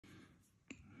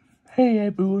Hey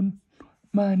everyone,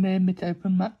 my name is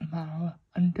Evan McNamara,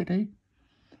 and today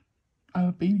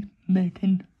I'll be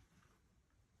making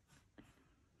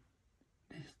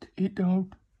this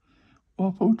 8-year-old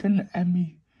waffles and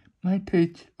Emmy. My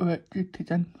taste electric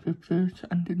chicken peppers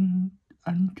and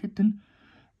chicken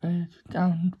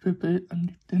down pepper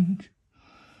and things,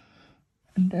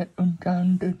 and that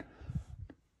ungrounded.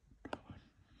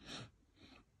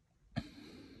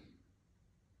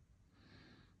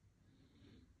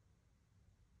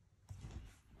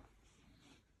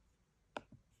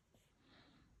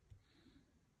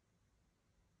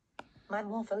 Man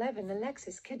Wolf 11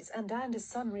 Alexis Kids and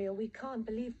Andersoneria. We can't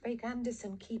believe fake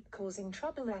Anderson keep causing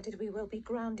trouble at it. We will be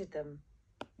grounded them.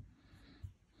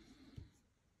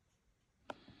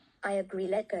 I agree,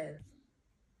 let go.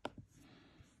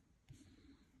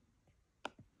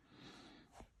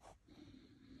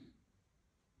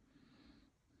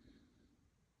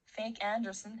 Fake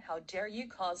Anderson, how dare you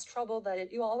cause trouble that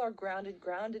it you all are grounded.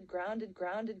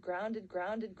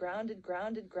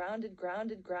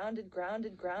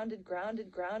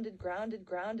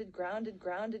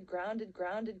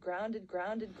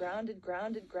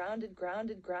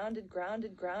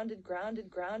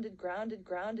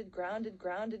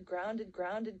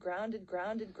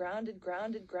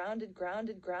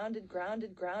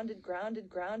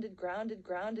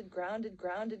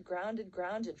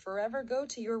 Forever. Go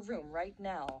to your room right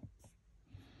now.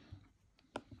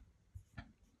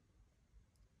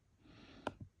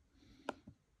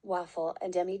 Waffle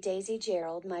and Emmy, Daisy,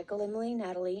 Gerald, Michael, Emily,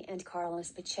 Natalie, and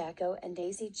Carlos Pacheco, and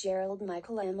Daisy, Gerald,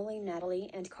 Michael, Emily, Natalie,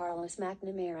 and Carlos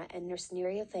McNamara, and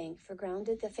Andersoneria. Thank for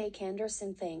grounded the fake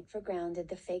Anderson. Thank for grounded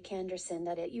the fake Anderson.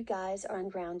 That it you guys are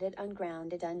ungrounded.